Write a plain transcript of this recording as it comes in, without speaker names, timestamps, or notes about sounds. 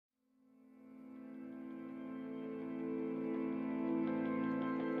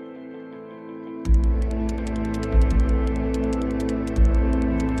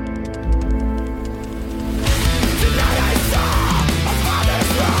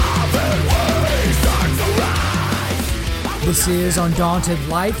This is Undaunted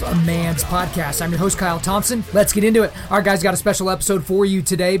Life, a man's podcast. I'm your host, Kyle Thompson. Let's get into it. All right, guys, got a special episode for you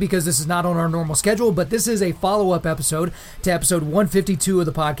today because this is not on our normal schedule, but this is a follow-up episode to episode 152 of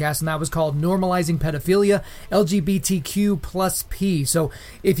the podcast, and that was called Normalizing Pedophilia, LGBTQ plus P. So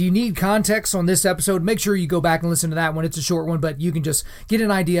if you need context on this episode, make sure you go back and listen to that one. It's a short one, but you can just get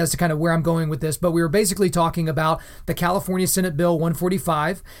an idea as to kind of where I'm going with this. But we were basically talking about the California Senate Bill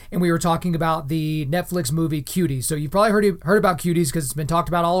 145, and we were talking about the Netflix movie Cuties. So you've probably heard about Cuties because it's been talked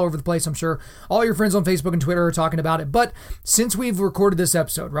about all over the place. I'm sure all your friends on Facebook and Twitter are talking about it. But since we've recorded this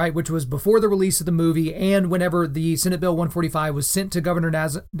episode, right, which was before the release of the movie and whenever the Senate Bill 145 was sent to Governor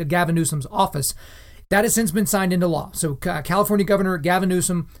Gavin Newsom's office, that has since been signed into law. So California Governor Gavin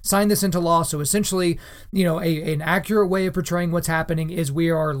Newsom signed this into law. So essentially, an accurate way of portraying what's happening is we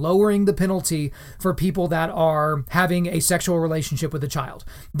are lowering the penalty for people that are having a sexual relationship with a child.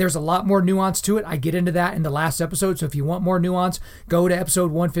 There's a lot more nuance to it. I get into that in the last episode. So if you want more nuance, go to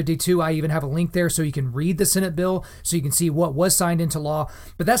episode 152. I even have a link there so you can read the Senate bill so you can see what was signed into law.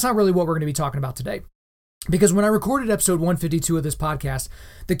 But that's not really what we're going to be talking about today. Because when I recorded episode 152 of this podcast,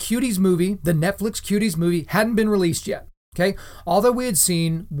 the Cuties movie, the Netflix Cuties movie, hadn't been released yet. Okay, all that we had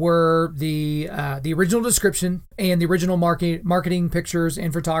seen were the original description and the original marketing pictures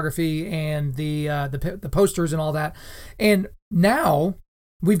and photography and the posters and all that. And now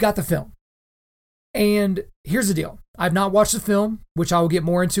we've got the film. And here's the deal. I've not watched the film, which I will get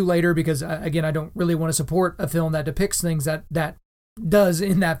more into later because, again, I don't really want to support a film that depicts things that does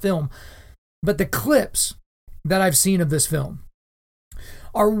in that film. But the clips that I've seen of this film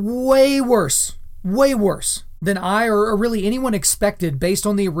are way worse than I or really anyone expected based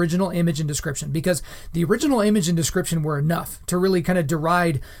on the original image and description, because the original image and description were enough to really kind of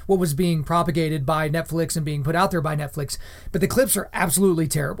deride what was being propagated by Netflix and being put out there by Netflix. But the clips are absolutely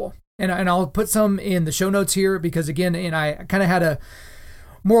terrible. And I'll put some in the show notes here because, again, and I kind of had a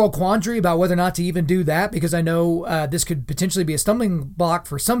moral quandary about whether or not to even do that because I know this could potentially be a stumbling block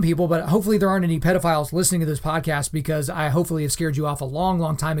for some people, but hopefully there aren't any pedophiles listening to this podcast because I hopefully have scared you off a long,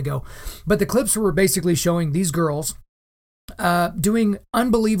 long time ago. But the clips were basically showing these girls doing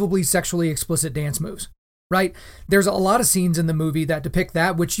unbelievably sexually explicit dance moves. Right? There's a lot of scenes in the movie that depict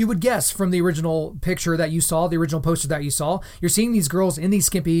that, which you would guess from the original picture that you saw, the original poster that you saw. You're seeing these girls in these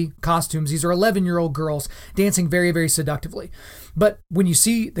skimpy costumes. These are 11-year-old girls dancing very, very seductively. But when you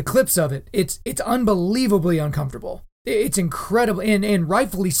see the clips of it, it's unbelievably uncomfortable. It's incredible, and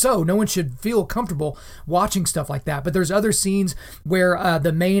rightfully so. No one should feel comfortable watching stuff like that. But there's other scenes where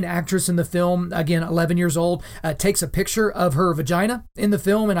the main actress in the film, again, 11 years old, takes a picture of her vagina in the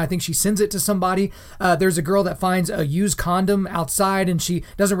film, and I think she sends it to somebody. There's a girl that finds a used condom outside, and she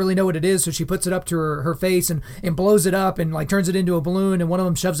doesn't really know what it is, so she puts it up to her face and blows it up and like turns it into a balloon, and one of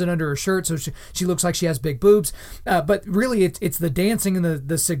them shoves it under her shirt, so she looks like she has big boobs. But really, it's the dancing and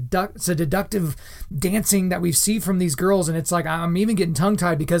the seductive dancing that we see from these girls, and it's like I'm even getting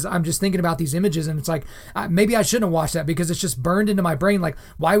tongue-tied because I'm just thinking about these images, and it's like maybe I shouldn't have watched that because it's just burned into my brain. Like,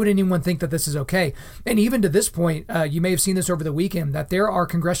 why would anyone think that this is okay? And even to this point, you may have seen this over the weekend, that there are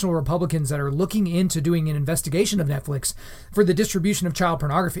congressional Republicans that are looking into doing an investigation of Netflix for the distribution of child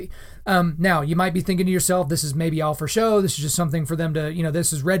pornography. Now, you might be thinking to yourself, this is maybe all for show. This is just something for them to,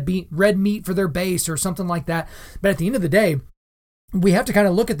 this is red meat for their base or something like that. But at the end of the day, we have to kind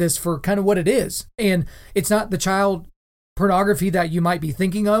of look at this for kind of what it is. And it's not the child pornography that you might be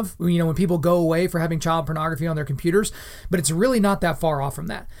thinking of, when people go away for having child pornography on their computers, but it's really not that far off from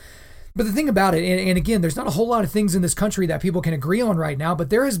that. But the thing about it, and again, there's not a whole lot of things in this country that people can agree on right now, but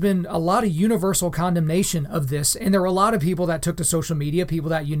there has been a lot of universal condemnation of this. And there were a lot of people that took to social media, people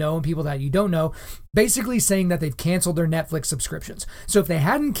that you know and people that you don't know, basically saying that they've canceled their Netflix subscriptions. So if they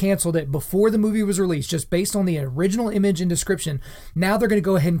hadn't canceled it before the movie was released, just based on the original image and description, now they're going to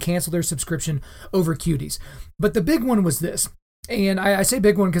go ahead and cancel their subscription over Cuties. But the big one was this. And I say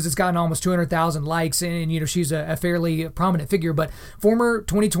big one because it's gotten almost 200,000 likes, and she's a fairly prominent figure. But former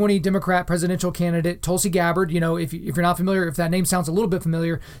 2020 Democrat presidential candidate Tulsi Gabbard, if you're not familiar, if that name sounds a little bit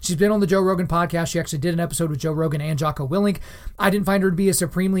familiar, she's been on the Joe Rogan podcast. She actually did an episode with Joe Rogan and Jocko Willink. I didn't find her to be a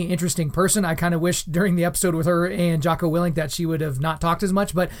supremely interesting person. I kind of wish during the episode with her and Jocko Willink that she would have not talked as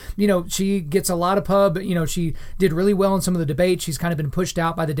much. But she gets a lot of pub. She did really well in some of the debates. She's kind of been pushed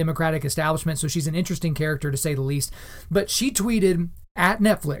out by the Democratic establishment, so she's an interesting character to say the least. But she tweeted at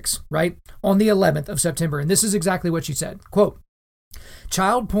Netflix, right, on the 11th of September, and this is exactly what she said, quote,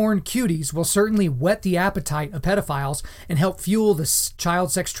 "Child porn Cuties will certainly whet the appetite of pedophiles and help fuel the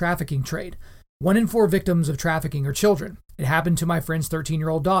child sex trafficking trade. 1 in 4 victims of trafficking are children. It happened to my friend's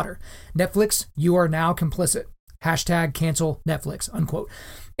 13-year-old daughter. Netflix, you are now complicit. Hashtag cancel Netflix, unquote.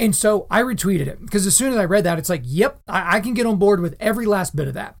 And so I retweeted it because as soon as I read that, it's like, yep, I can get on board with every last bit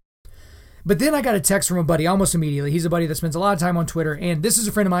of that. But then I got a text from a buddy almost immediately. He's a buddy that spends a lot of time on Twitter. And this is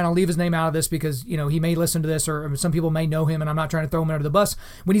a friend of mine. I'll leave his name out of this because, he may listen to this or some people may know him and I'm not trying to throw him under the bus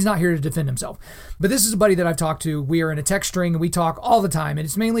when he's not here to defend himself. But this is a buddy that I've talked to. We are in a text string and we talk all the time. And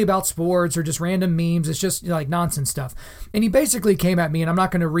it's mainly about sports or just random memes. It's just like nonsense stuff. And he basically came at me, and I'm not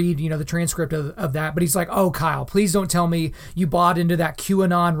going to read, the transcript of that. But he's like, oh, Kyle, please don't tell me you bought into that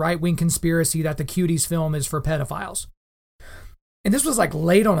QAnon right-wing conspiracy that the Cuties film is for pedophiles. And this was like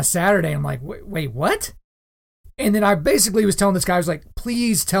late on a Saturday. I'm like, wait, what? And then I basically was telling this guy, I was like,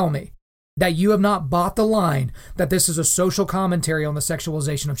 please tell me that you have not bought the line that this is a social commentary on the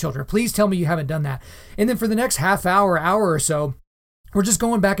sexualization of children. Please tell me you haven't done that. And then for the next half hour or so, we're just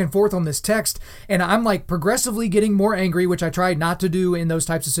going back and forth on this text, and I'm like progressively getting more angry, which I try not to do in those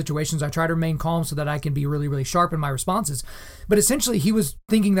types of situations. I try to remain calm so that I can be really, really sharp in my responses. But essentially, he was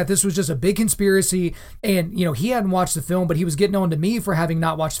thinking that this was just a big conspiracy, and, he hadn't watched the film, but he was getting on to me for having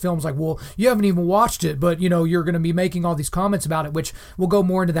not watched films. Like, well, you haven't even watched it, but, you're going to be making all these comments about it, which we'll go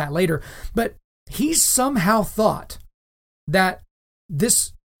more into that later. But he somehow thought that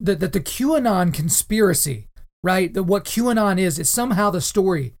that the QAnon conspiracy, right? That what QAnon is somehow the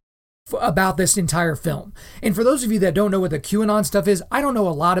story about this entire film. And for those of you that don't know what the QAnon stuff is, I don't know a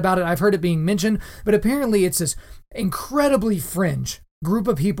lot about it. I've heard it being mentioned, but apparently it's this incredibly fringe group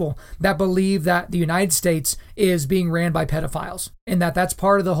of people that believe that the United States is being ran by pedophiles and that that's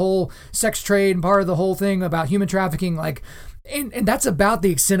part of the whole sex trade and part of the whole thing about human trafficking. And that's about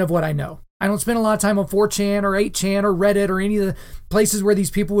the extent of what I know. I don't spend a lot of time on 4chan or 8chan or Reddit or any of the places where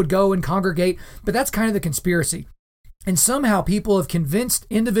these people would go and congregate, but that's kind of the conspiracy. And somehow people have convinced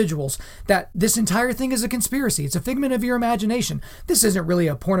individuals that this entire thing is a conspiracy. It's a figment of your imagination. This isn't really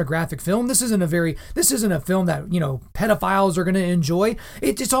a pornographic film. This isn't a film that, pedophiles are going to enjoy.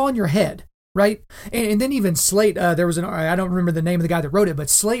 It's all in your head. Right. And then even Slate, I don't remember the name of the guy that wrote it,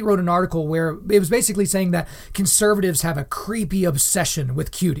 but Slate wrote an article where it was basically saying that conservatives have a creepy obsession with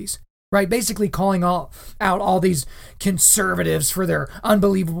cuties. Right, basically calling out all these conservatives for their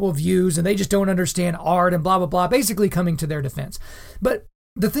unbelievable views and they just don't understand art and blah, blah, blah, basically coming to their defense. But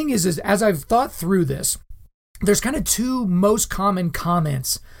the thing is as I've thought through this, there's kind of two most common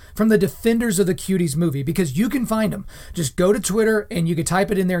comments from the defenders of the Cuties movie, because you can find them. Just go to Twitter and you can type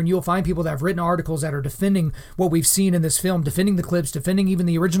it in there and you'll find people that have written articles that are defending what we've seen in this film, defending the clips, defending even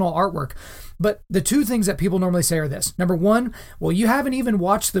the original artwork. But the two things that people normally say are this. Number one, well, you haven't even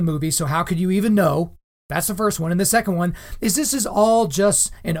watched the movie, so how could you even know? That's the first one. And the second one is this is all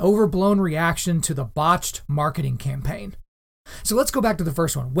just an overblown reaction to the botched marketing campaign. So let's go back to the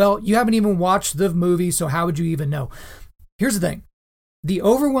first one. Well, you haven't even watched the movie, so how would you even know? Here's the thing. The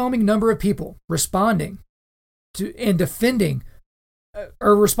overwhelming number of people responding to and defending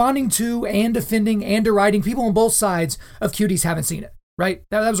and deriding people on both sides of Cuties haven't seen it, right?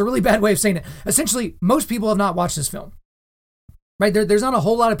 That was a really bad way of saying it. Essentially, most people have not watched this film, right? There's not a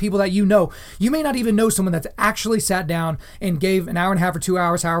whole lot of people that you know. You may not even know someone that's actually sat down and gave an hour and a half or 2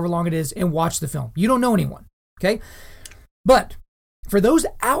 hours, however long it is, and watched the film. You don't know anyone, okay? But for those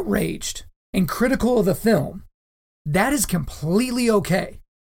outraged and critical of the film, that is completely okay,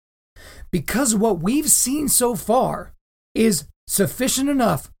 because what we've seen so far is sufficient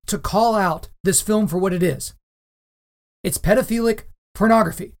enough to call out this film for what it is. It's pedophilic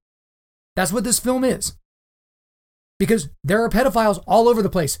pornography. That's what this film is. Because there are pedophiles all over the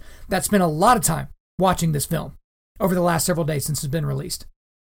place that spend a lot of time watching this film over the last several days since it's been released.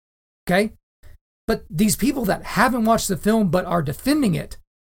 Okay? But these people that haven't watched the film but are defending it,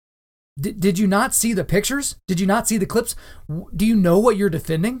 did you not see the pictures? Did you not see the clips? Do you know what you're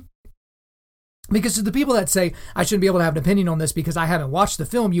defending? Because to the people that say, I shouldn't be able to have an opinion on this because I haven't watched the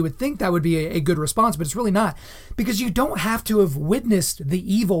film, you would think that would be a good response, but it's really not. Because you don't have to have witnessed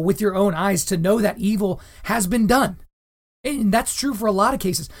the evil with your own eyes to know that evil has been done. And that's true for a lot of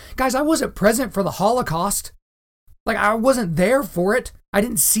cases. Guys, I wasn't present for the Holocaust. I wasn't there for it. I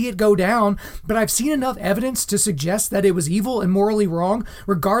didn't see it go down, but I've seen enough evidence to suggest that it was evil and morally wrong,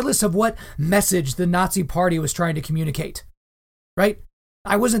 regardless of what message the Nazi Party was trying to communicate, right?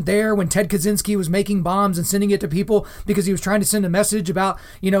 I wasn't there when Ted Kaczynski was making bombs and sending it to people because he was trying to send a message about,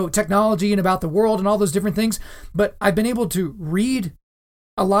 technology and about the world and all those different things. But I've been able to read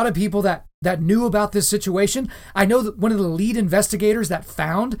a lot of people that knew about this situation. I know that one of the lead investigators that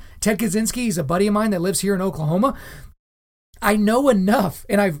found Ted Kaczynski, he's a buddy of mine that lives here in Oklahoma. I know enough,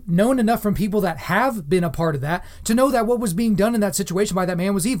 and I've known enough from people that have been a part of that to know that what was being done in that situation by that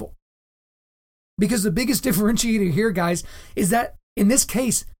man was evil. Because the biggest differentiator here, guys, is that in this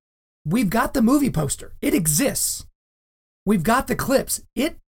case, we've got the movie poster. It exists. We've got the clips.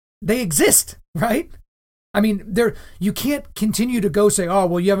 They exist, right? I mean, you can't continue to go say, oh,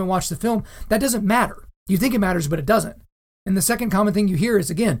 well, you haven't watched the film. That doesn't matter. You think it matters, but it doesn't. And the second common thing you hear is,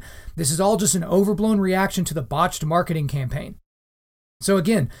 again, this is all just an overblown reaction to the botched marketing campaign. So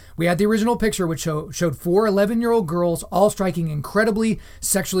again, we had the original picture which showed 4 11-year-old girls all striking incredibly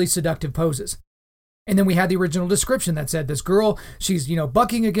sexually seductive poses. And then we had the original description that said this girl, she's,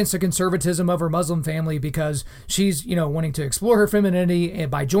 bucking against the conservatism of her Muslim family because she's, wanting to explore her femininity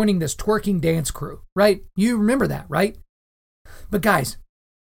by joining this twerking dance crew, right? You remember that, right? But guys,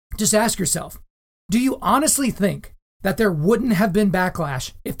 just ask yourself, do you honestly think that there wouldn't have been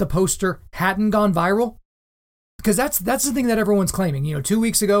backlash if the poster hadn't gone viral? Because that's the thing that everyone's claiming. 2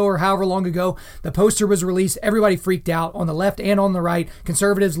 weeks ago or however long ago, the poster was released. Everybody freaked out on the left and on the right.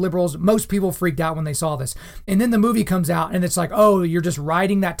 Conservatives, liberals, most people freaked out when they saw this. And then the movie comes out and it's like, oh, you're just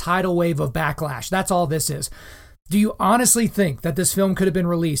riding that tidal wave of backlash. That's all this is. Do you honestly think that this film could have been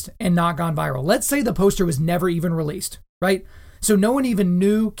released and not gone viral? Let's say the poster was never even released, right? So no one even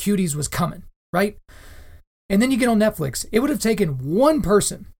knew Cuties was coming, right? And then you get on Netflix. It would have taken one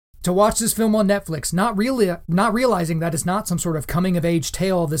person to watch this film on Netflix, not realizing that it's not some sort of coming-of-age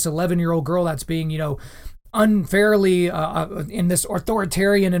tale of this 11-year-old girl that's being, unfairly in this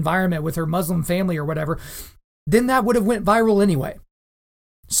authoritarian environment with her Muslim family or whatever, then that would have went viral anyway.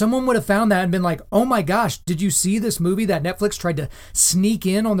 Someone would have found that and been like, oh my gosh, did you see this movie that Netflix tried to sneak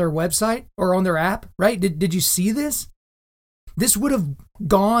in on their website or on their app, right? Did you see this? This would have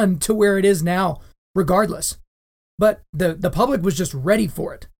gone to where it is now regardless. But the public was just ready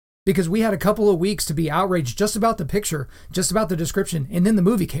for it. Because we had a couple of weeks to be outraged just about the picture, just about the description, and then the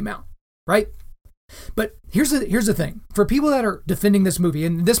movie came out, right? But here's the thing. For people that are defending this movie,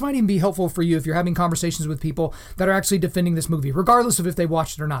 and this might even be helpful for you if you're having conversations with people that are actually defending this movie, regardless of if they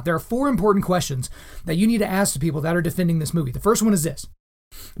watched it or not. There are 4 important questions that you need to ask to people that are defending this movie. The first one is this.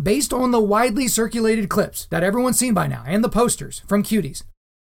 Based on the widely circulated clips that everyone's seen by now and the posters from Cuties,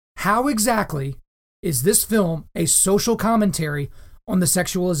 how exactly is this film a social commentary on the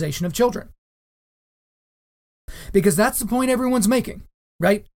sexualization of children? Because that's the point everyone's making,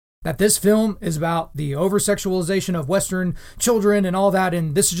 right? That this film is about the over-sexualization of Western children and all that,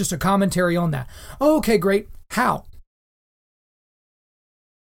 and this is just a commentary on that. Oh, okay, great. How?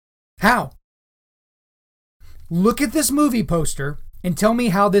 How? Look at this movie poster and tell me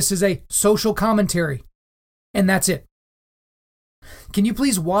how this is a social commentary. And that's it. Can you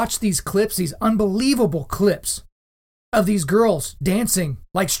please watch these clips, these unbelievable clips of these girls dancing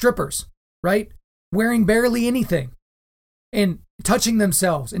like strippers, right? Wearing barely anything and touching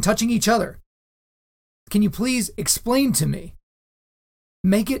themselves and touching each other. Can you please explain to me?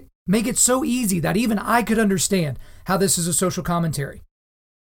 Make it so easy that even I could understand how this is a social commentary.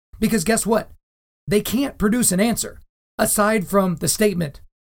 Because guess what? They can't produce an answer aside from the statement.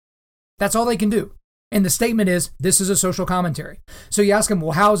 That's all they can do. And the statement is, this is a social commentary. So you ask them,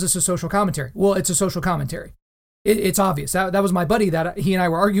 well, how is this a social commentary? Well, it's a social commentary. It's obvious. That was my buddy that he and I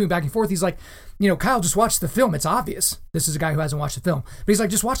were arguing back and forth. He's like, Kyle, just watch the film. It's obvious. This is a guy who hasn't watched the film. But he's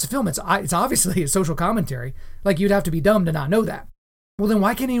like, just watch the film. It's obviously a social commentary. Like, you'd have to be dumb to not know that. Well, then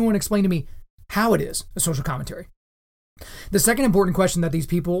why can't anyone explain to me how it is a social commentary? The second important question that these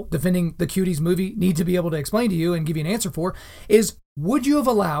people defending the Cuties movie need to be able to explain to you and give you an answer for is, would you have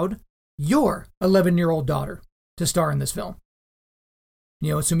allowed your 11-year-old daughter to star in this film?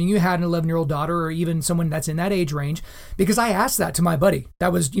 Assuming you had an 11-year-old daughter or even someone that's in that age range, because I asked that to my buddy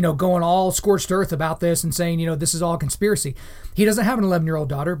that was, going all scorched earth about this and saying, this is all conspiracy. He doesn't have an 11-year-old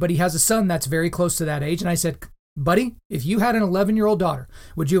daughter, but he has a son that's very close to that age. And I said, buddy, if you had an 11-year-old daughter,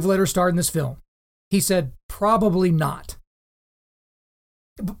 would you have let her star in this film? He said, probably not.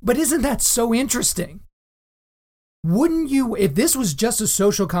 But isn't that so interesting? Wouldn't you, if this was just a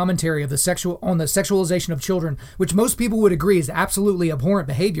social commentary of the sexualization of children, which most people would agree is absolutely abhorrent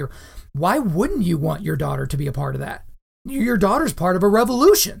behavior, why wouldn't you want your daughter to be a part of that? Your daughter's part of a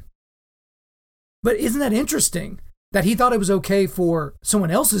revolution. But isn't that interesting that he thought it was okay for someone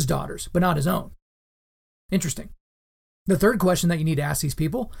else's daughters, but not his own? Interesting. The third question that you need to ask these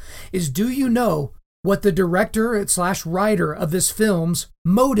people is, do you know what the director/writer of this film's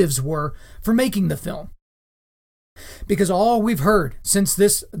motives were for making the film? Because all we've heard since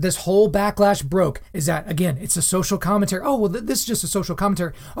this whole backlash broke is that, again, it's a social commentary. Oh, well, this is just a social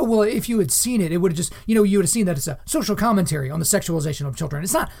commentary. Oh, well, if you had seen it, it would have just, you would have seen that it's a social commentary on the sexualization of children.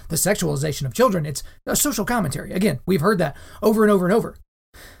 It's not the sexualization of children. It's a social commentary. Again, we've heard that over and over and over.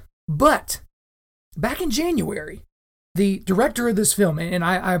 But back in January, the director of this film, and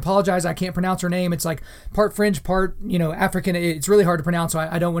I apologize, I can't pronounce her name. It's like part French, part, African. It's really hard to pronounce, so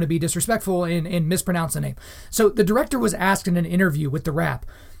I don't want to be disrespectful and mispronounce the name. So the director was asked in an interview with The Wrap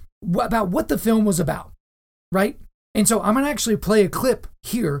about what the film was about, right? And so I'm going to actually play a clip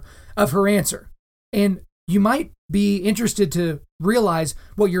here of her answer. And you might be interested to realize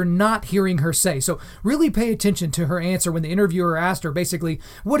what you're not hearing her say. So really pay attention to her answer when the interviewer asked her basically,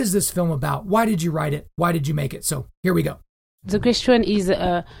 what is this film about? Why did you write it? Why did you make it? So here we go. The question is,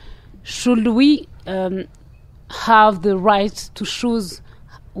 should we have the right to choose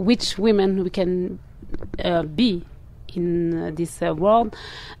which women we can be in this world?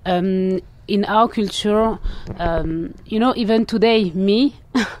 In our culture, even today, me,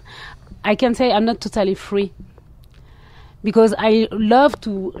 I can say I'm not totally free, because I love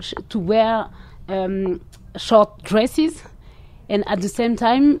to wear short dresses, and at the same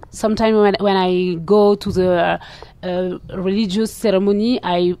time, sometimes when I go to the religious ceremony,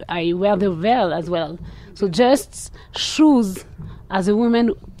 I wear the veil as well. So just choose as a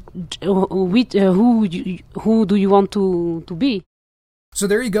woman who do you want to be. So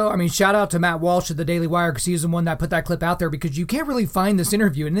there you go. I mean, shout out to Matt Walsh at the Daily Wire, because he's the one that put that clip out there, because you can't really find this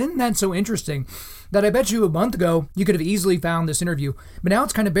interview. And isn't that so interesting that I bet you a month ago, you could have easily found this interview, but now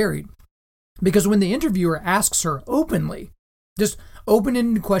it's kind of buried. Because when the interviewer asks her openly, just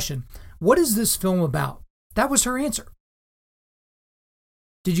open-ended question, what is this film about? That was her answer.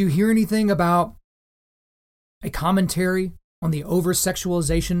 Did you hear anything about a commentary on the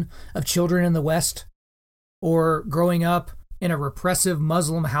over-sexualization of children in the West, or growing up in a repressive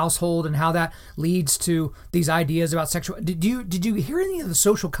Muslim household and how that leads to these ideas about sexual? Did you hear any of the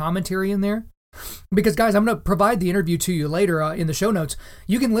social commentary in there? Because guys, I'm going to provide the interview to you later in the show notes.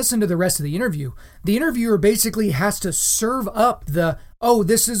 You can listen to the rest of the interview. The interviewer basically has to serve up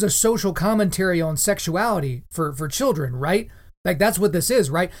this is a social commentary on sexuality for children, right? Like, that's what this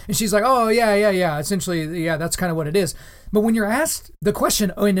is, right? And she's like, oh, yeah. Essentially, yeah, that's kind of what it is. But when you're asked the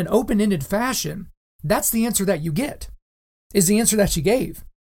question in an open-ended fashion, that's the answer that you get, is the answer that she gave.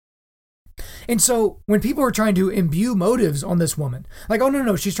 And so when people are trying to imbue motives on this woman, like, oh,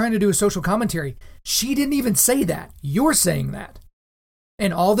 no, she's trying to do a social commentary, she didn't even say that. You're saying that.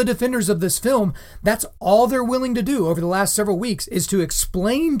 And all the defenders of this film, that's all they're willing to do over the last several weeks, is to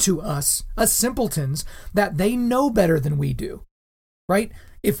explain to us simpletons, that they know better than we do, right?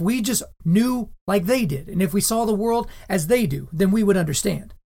 If we just knew like they did, and if we saw the world as they do, then we would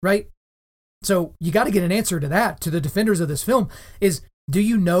understand, right? So you got to get an answer to that, to the defenders of this film, is, do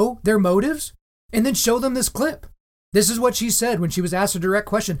you know their motives? And then show them this clip. This is what she said when she was asked a direct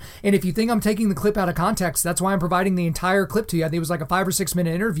question. And if you think I'm taking the clip out of context, that's why I'm providing the entire clip to you. I think it was like a 5 or 6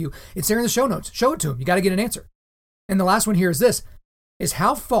 minute interview. It's there in the show notes. Show it to them. You got to get an answer. And the last one here is this, is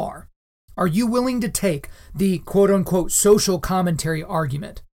how far are you willing to take the quote unquote social commentary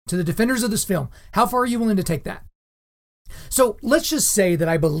argument to the defenders of this film? How far are you willing to take that? So let's just say that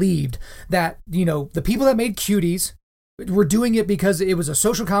I believed that, the people that made Cuties were doing it because it was a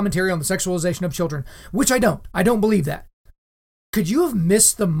social commentary on the sexualization of children, which I don't. I don't believe that. Could you have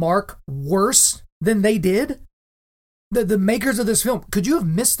missed the mark worse than they did? The makers of this film, could you have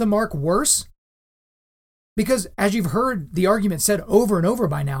missed the mark worse? Because as you've heard the argument said over and over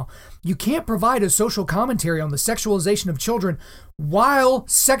by now, you can't provide a social commentary on the sexualization of children while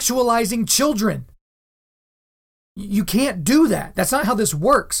sexualizing children. You can't do that. That's not how this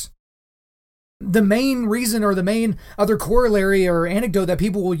works. The main reason, or the main other corollary or anecdote that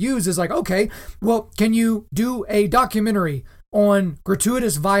people will use is like, okay, well, can you do a documentary on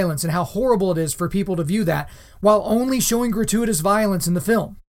gratuitous violence and how horrible it is for people to view that while only showing gratuitous violence in the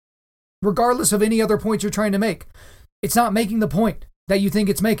film? Regardless of any other points you're trying to make, it's not making the point that you think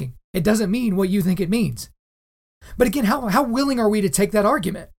it's making. It doesn't mean what you think it means. But again, how willing are we to take that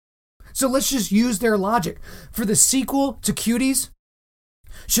argument? So let's just use their logic. For the sequel to Cuties,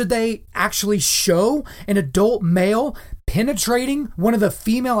 should they actually show an adult male penetrating one of the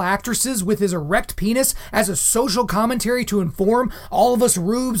female actresses with his erect penis as a social commentary to inform all of us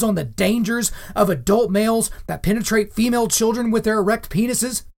rubes on the dangers of adult males that penetrate female children with their erect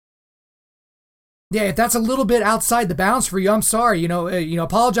penises? Yeah, if that's a little bit outside the bounds for you, I'm sorry.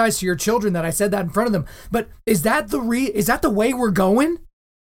 Apologize to your children that I said that in front of them. But is that the way we're going?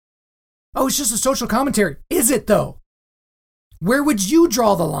 Oh, it's just a social commentary. Is it though? Where would you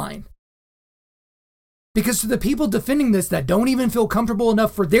draw the line? Because to the people defending this that don't even feel comfortable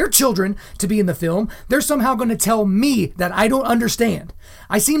enough for their children to be in the film, they're somehow going to tell me that I don't understand.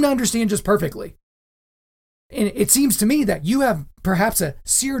 I seem to understand just perfectly. And it seems to me that you have perhaps a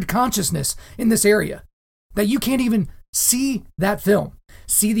seared consciousness in this area, that you can't even see that film,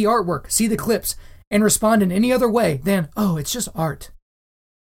 see the artwork, see the clips, and respond in any other way than, oh, it's just art.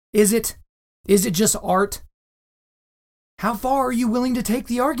 Is it? Is it just art? How far are you willing to take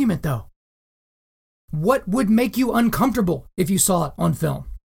the argument, though? What would make you uncomfortable if you saw it on film?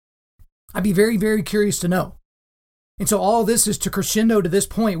 I'd be very, very curious to know. And so all this is to crescendo to this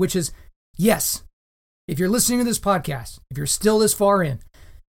point, which is, yes, if you're listening to this podcast, if you're still this far in,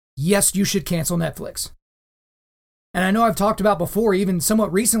 yes, you should cancel Netflix. And I know I've talked about before, even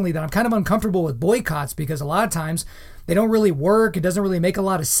somewhat recently, that I'm kind of uncomfortable with boycotts because a lot of times they don't really work. It doesn't really make a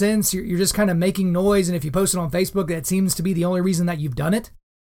lot of sense. You're just kind of making noise. And if you post it on Facebook, that seems to be the only reason that you've done it.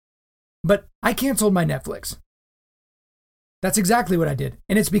 But I canceled my Netflix. That's exactly what I did.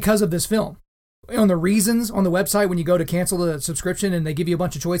 And it's because of this film. On the reasons on the website, when you go to cancel the subscription and they give you a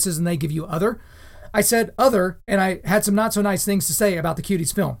bunch of choices and they give you other, I said other, and I had some not so nice things to say about the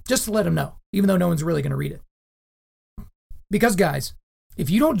Cuties film, just to let them know, even though no one's really going to read it. Because guys, if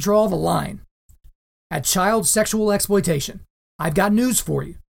you don't draw the line at child sexual exploitation, I've got news for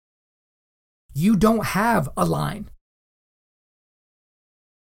you. You don't have a line.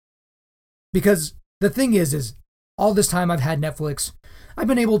 Because the thing is all this time I've had Netflix, I've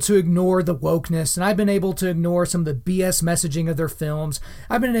been able to ignore the wokeness, and I've been able to ignore some of the BS messaging of their films.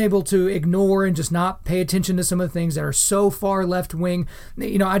 I've been able to ignore and just not pay attention to some of the things that are so far left wing.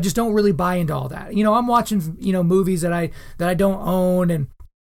 I just don't really buy into all that. I'm watching, movies that I don't own, and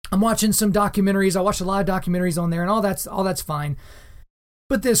I'm watching some documentaries. I watch a lot of documentaries on there, and all that's fine.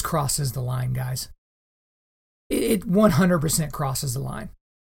 But this crosses the line, guys. It 100% crosses the line.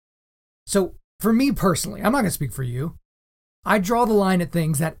 So for me personally, I'm not going to speak for you. I draw the line at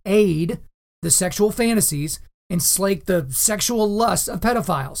things that aid the sexual fantasies and slake the sexual lust of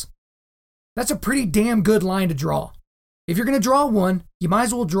pedophiles. That's a pretty damn good line to draw. If you're going to draw one, you might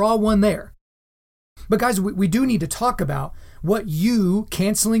as well draw one there. But guys, we do need to talk about what you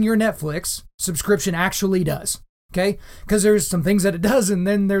canceling your Netflix subscription actually does, okay? Because there's some things that it does, and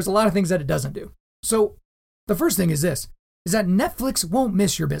then there's a lot of things that it doesn't do. So the first thing is this, is that Netflix won't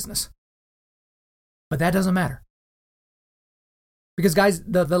miss your business. But that doesn't matter. Because guys,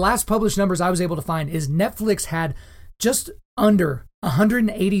 the last published numbers I was able to find is Netflix had just under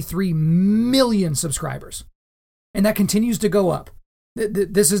 183 million subscribers. And that continues to go up.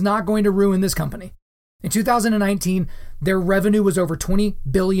 This is not going to ruin this company. In 2019, their revenue was over $20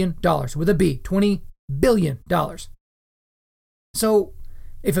 billion, with a B, $20 billion. So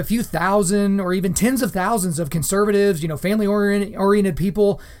if a few thousand or even tens of thousands of conservatives, family-oriented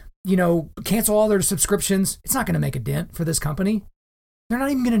people, cancel all their subscriptions, it's not going to make a dent for this company. They're not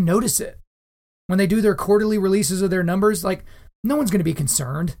even going to notice it. When they do their quarterly releases of their numbers, no one's going to be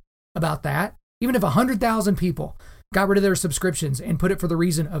concerned about that. Even if 100,000 people got rid of their subscriptions and put it for the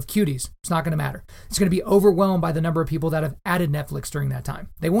reason of Cuties, it's not going to matter. It's going to be overwhelmed by the number of people that have added Netflix during that time.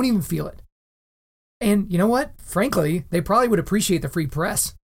 They won't even feel it. And you know what? Frankly, they probably would appreciate the free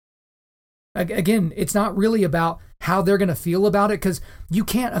press. Again, it's not really about how they're going to feel about it because you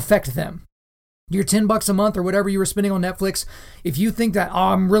can't affect them. Your $10 a month or whatever you were spending on Netflix, if you think that,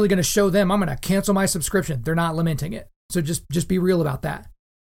 I'm really going to show them, I'm going to cancel my subscription, they're not lamenting it. So just be real about that.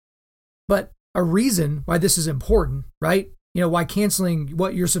 But a reason why this is important, right? Why canceling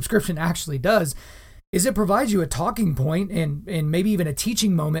what your subscription actually does is it provides you a talking point and maybe even a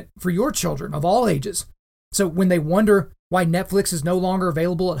teaching moment for your children of all ages. So when they wonder why Netflix is no longer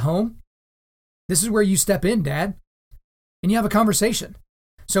available at home, this is where you step in, Dad, and you have a conversation.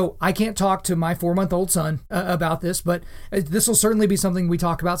 So I can't talk to my 4-month-old son about this, but this will certainly be something we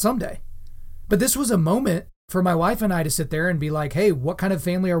talk about someday. But this was a moment for my wife and I to sit there and be like, hey, what kind of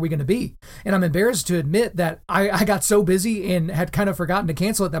family are we going to be? And I'm embarrassed to admit that I got so busy and had kind of forgotten to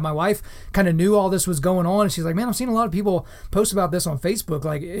cancel it that my wife kind of knew all this was going on. And she's like, man, I've seen a lot of people post about this on Facebook.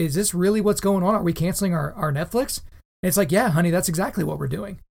 Like, is this really what's going on? Are we canceling our Netflix? And it's like, yeah, honey, that's exactly what we're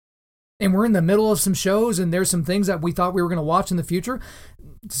doing. And we're in the middle of some shows and there's some things that we thought we were going to watch in the future.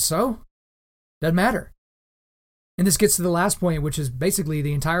 So, doesn't matter. And this gets to the last point, which is basically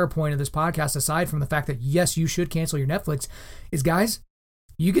the entire point of this podcast, aside from the fact that, yes, you should cancel your Netflix, is, guys,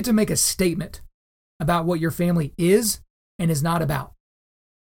 you get to make a statement about what your family is and is not about.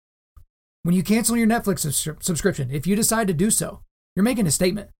 When you cancel your Netflix subscription, if you decide to do so, you're making a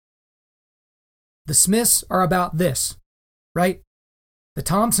statement. The Smiths are about this, right? The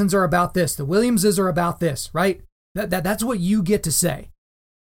Thompsons are about this. The Williamses are about this, right? That's what you get to say.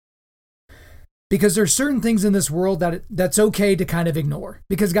 Because there's certain things in this world that's okay to kind of ignore.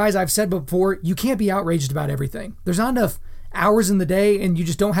 Because, guys, I've said before, you can't be outraged about everything. There's not enough hours in the day and you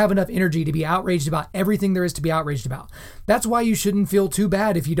just don't have enough energy to be outraged about everything there is to be outraged about. That's why you shouldn't feel too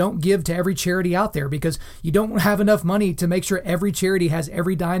bad if you don't give to every charity out there, because you don't have enough money to make sure every charity has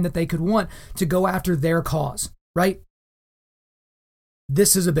every dime that they could want to go after their cause, right?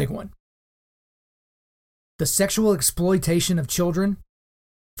 This is a big one. The sexual exploitation of children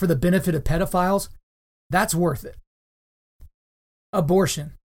for the benefit of pedophiles, that's worth it.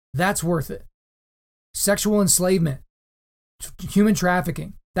 Abortion, that's worth it. Sexual enslavement, human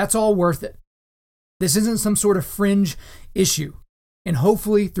trafficking, that's all worth it. This isn't some sort of fringe issue. And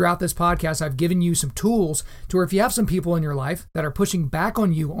hopefully throughout this podcast, I've given you some tools to where if you have some people in your life that are pushing back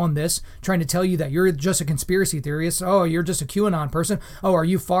on you on this, trying to tell you that you're just a conspiracy theorist, oh, you're just a QAnon person, oh, are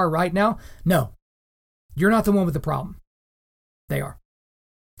you far right now? No, you're not the one with the problem. They are.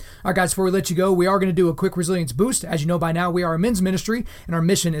 All right, guys, before we let you go, we are going to do a quick resilience boost. As you know by now, we are a men's ministry, and our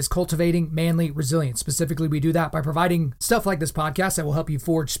mission is cultivating manly resilience. Specifically, we do that by providing stuff like this podcast that will help you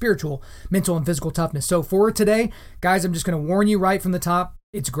forge spiritual, mental, and physical toughness. So for today, guys, I'm just going to warn you right from the top.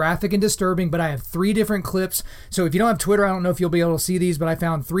 It's graphic and disturbing, but I have 3 different clips. So if you don't have Twitter, I don't know if you'll be able to see these, but I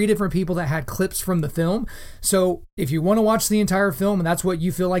found 3 different people that had clips from the film. So if you want to watch the entire film and that's what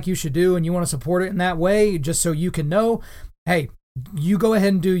you feel like you should do and you want to support it in that way, just so you can know, hey, you go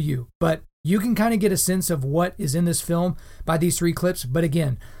ahead and do you. But you can kind of get a sense of what is in this film by these 3 clips. But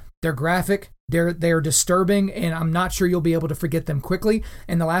again, they're graphic, they're disturbing, and I'm not sure you'll be able to forget them quickly.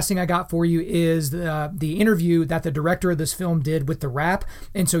 And the last thing I got for you is the interview that the director of this film did with The Wrap.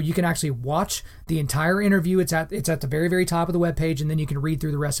 And so you can actually watch the entire interview. It's at the very, very top of the webpage, and then you can read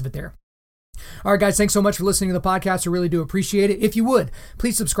through the rest of it there. All right, guys, thanks so much for listening to the podcast. I really do appreciate it. If you would,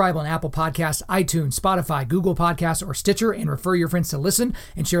 please subscribe on Apple Podcasts, iTunes, Spotify, Google Podcasts, or Stitcher, and refer your friends to listen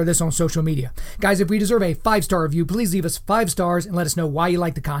and share this on social media. Guys, if we deserve a 5-star review, please leave us 5 stars and let us know why you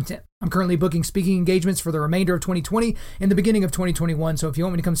like the content. I'm currently booking speaking engagements for the remainder of 2020 and the beginning of 2021. So if you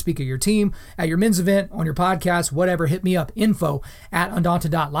want me to come speak at your team, at your men's event, on your podcast, whatever, hit me up,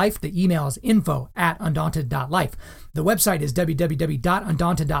 info@undaunted.life. The email is info@undaunted.life. The website is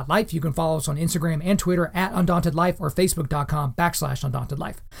www.undaunted.life. You can follow us on Instagram and Twitter @undauntedlife or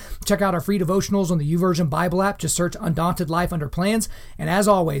facebook.com/undauntedlife. Check out our free devotionals on the YouVersion Bible app. Just search Undaunted Life under plans. And as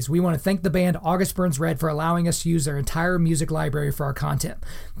always, we want to thank the band August Burns Red for allowing us to use their entire music library for our content.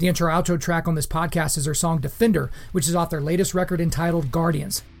 The intro-outro track on this podcast is their song Defender, which is off their latest record entitled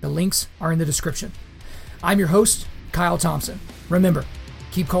Guardians. The links are in the description. I'm your host, Kyle Thompson. Remember,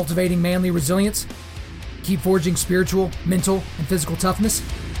 keep cultivating manly resilience, keep forging spiritual, mental, and physical toughness,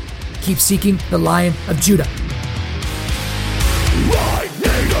 keep seeking the Lion of Judah. I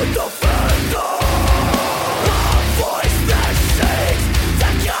need enough.